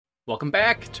Welcome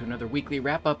back to another weekly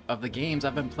wrap-up of the games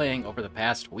I've been playing over the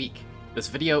past week. This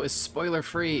video is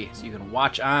spoiler-free, so you can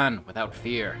watch on without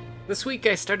fear. This week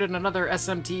I started another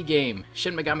SMT game,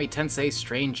 Shin Megami Tensei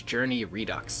Strange Journey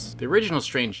Redux. The original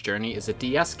Strange Journey is a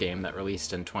DS game that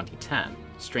released in 2010.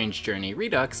 Strange Journey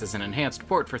Redux is an enhanced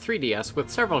port for 3DS with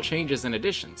several changes and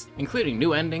additions, including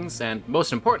new endings and,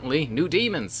 most importantly, new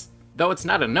demons. Though it's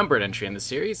not a numbered entry in the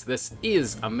series, this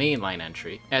is a mainline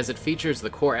entry, as it features the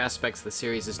core aspects the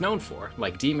series is known for,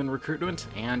 like demon recruitment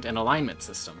and an alignment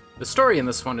system. The story in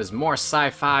this one is more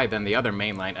sci-fi than the other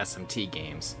mainline SMT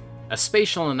games. A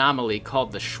spatial anomaly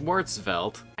called the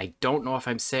Schwarzwelt, I don't know if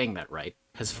I'm saying that right,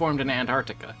 has formed in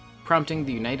Antarctica, prompting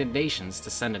the United Nations to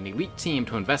send an elite team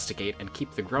to investigate and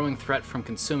keep the growing threat from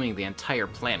consuming the entire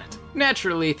planet.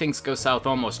 Naturally, things go south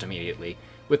almost immediately,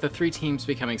 with the three teams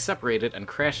becoming separated and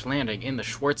crash landing in the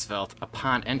Schwarzwelt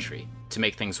upon entry. To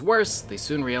make things worse, they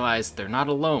soon realize they're not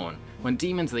alone when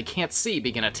demons they can't see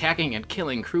begin attacking and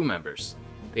killing crew members.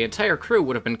 The entire crew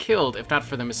would have been killed if not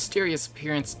for the mysterious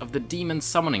appearance of the demon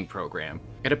summoning program.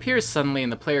 It appears suddenly in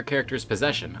the player character's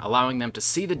possession, allowing them to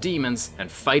see the demons and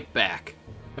fight back.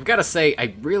 I've gotta say,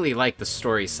 I really like the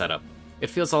story setup. It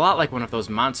feels a lot like one of those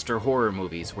monster horror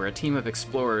movies where a team of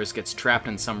explorers gets trapped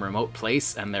in some remote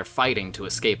place and they're fighting to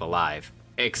escape alive.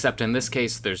 Except in this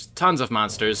case, there's tons of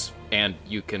monsters, and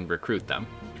you can recruit them.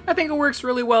 I think it works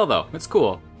really well though, it's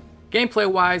cool.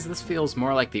 Gameplay-wise, this feels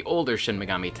more like the older Shin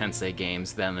Megami Tensei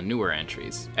games than the newer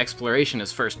entries. Exploration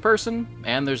is first-person,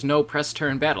 and there's no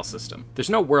press-turn battle system. There's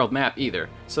no world map either,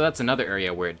 so that's another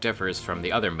area where it differs from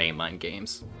the other mainline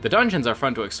games. The dungeons are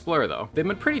fun to explore though. They've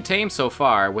been pretty tame so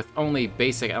far, with only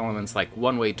basic elements like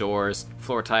one-way doors,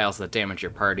 floor tiles that damage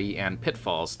your party, and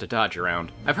pitfalls to dodge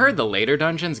around. I've heard the later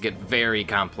dungeons get very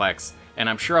complex, and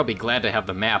I'm sure I'll be glad to have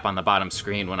the map on the bottom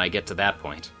screen when I get to that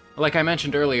point. Like I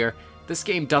mentioned earlier, this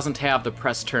game doesn't have the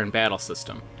press-turn battle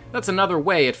system. That's another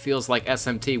way it feels like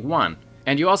SMT1.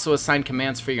 And you also assign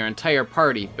commands for your entire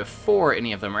party before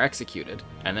any of them are executed,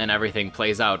 and then everything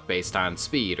plays out based on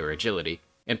speed or agility.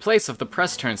 In place of the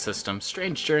press-turn system,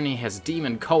 Strange Journey has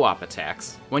demon co-op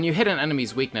attacks. When you hit an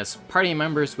enemy's weakness, party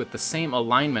members with the same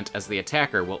alignment as the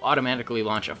attacker will automatically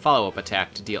launch a follow-up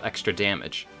attack to deal extra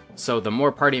damage. So the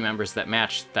more party members that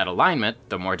match that alignment,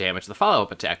 the more damage the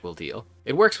follow-up attack will deal.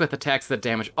 It works with attacks that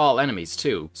damage all enemies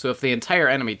too, so if the entire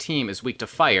enemy team is weak to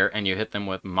fire and you hit them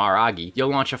with Maragi, you'll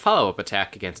launch a follow-up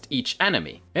attack against each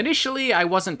enemy. Initially, I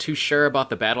wasn't too sure about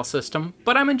the battle system,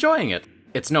 but I'm enjoying it.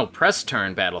 It's no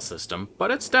press-turn battle system, but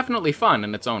it's definitely fun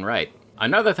in its own right.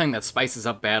 Another thing that spices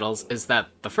up battles is that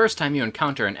the first time you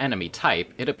encounter an enemy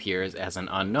type, it appears as an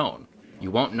unknown. You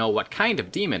won't know what kind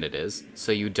of demon it is,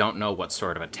 so you don't know what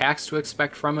sort of attacks to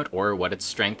expect from it or what its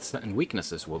strengths and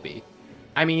weaknesses will be.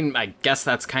 I mean, I guess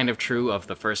that's kind of true of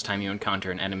the first time you encounter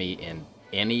an enemy in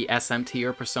any SMT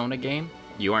or Persona game.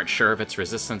 You aren't sure of its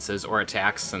resistances or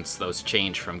attacks since those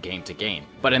change from game to game.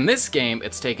 But in this game,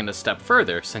 it's taken a step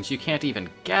further since you can't even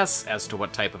guess as to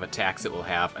what type of attacks it will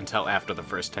have until after the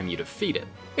first time you defeat it.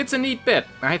 It's a neat bit.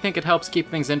 I think it helps keep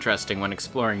things interesting when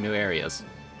exploring new areas.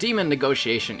 Demon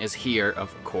negotiation is here,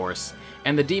 of course,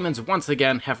 and the demons once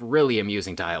again have really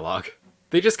amusing dialogue.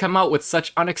 They just come out with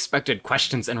such unexpected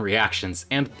questions and reactions,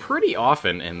 and pretty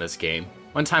often in this game.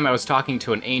 One time I was talking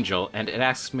to an angel, and it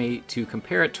asked me to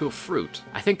compare it to a fruit.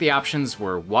 I think the options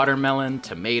were watermelon,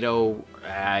 tomato,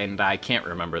 and I can't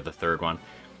remember the third one.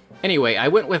 Anyway, I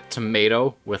went with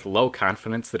tomato with low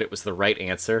confidence that it was the right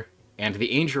answer, and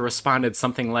the angel responded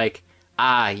something like,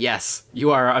 "Ah, yes,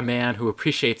 you are a man who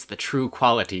appreciates the true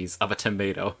qualities of a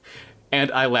tomato."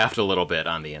 And I laughed a little bit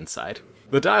on the inside.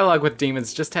 The dialogue with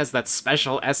demons just has that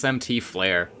special SMT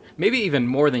flair, maybe even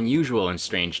more than usual in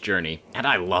Strange Journey, and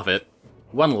I love it.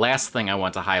 One last thing I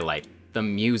want to highlight, the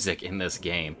music in this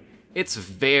game. It's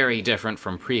very different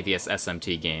from previous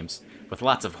SMT games, with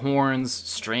lots of horns,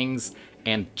 strings,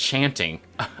 and chanting,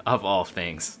 of all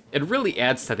things. It really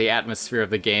adds to the atmosphere of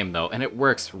the game though, and it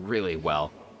works really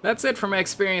well. That's it for my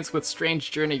experience with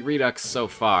Strange Journey Redux so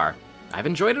far. I've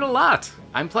enjoyed it a lot.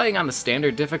 I'm playing on the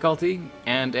standard difficulty,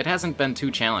 and it hasn't been too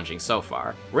challenging so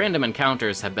far. Random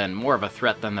encounters have been more of a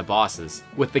threat than the bosses,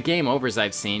 with the game overs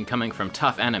I've seen coming from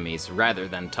tough enemies rather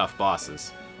than tough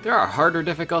bosses. There are harder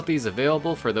difficulties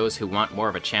available for those who want more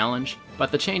of a challenge,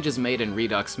 but the changes made in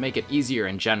Redux make it easier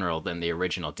in general than the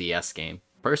original DS game.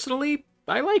 Personally,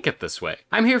 I like it this way.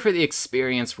 I'm here for the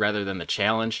experience rather than the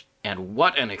challenge, and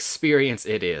what an experience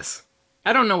it is.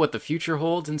 I don't know what the future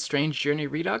holds in Strange Journey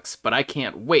Redux, but I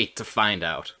can't wait to find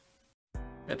out.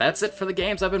 But that's it for the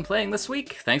games I've been playing this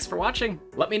week. Thanks for watching.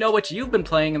 Let me know what you've been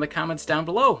playing in the comments down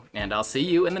below, and I'll see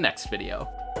you in the next video.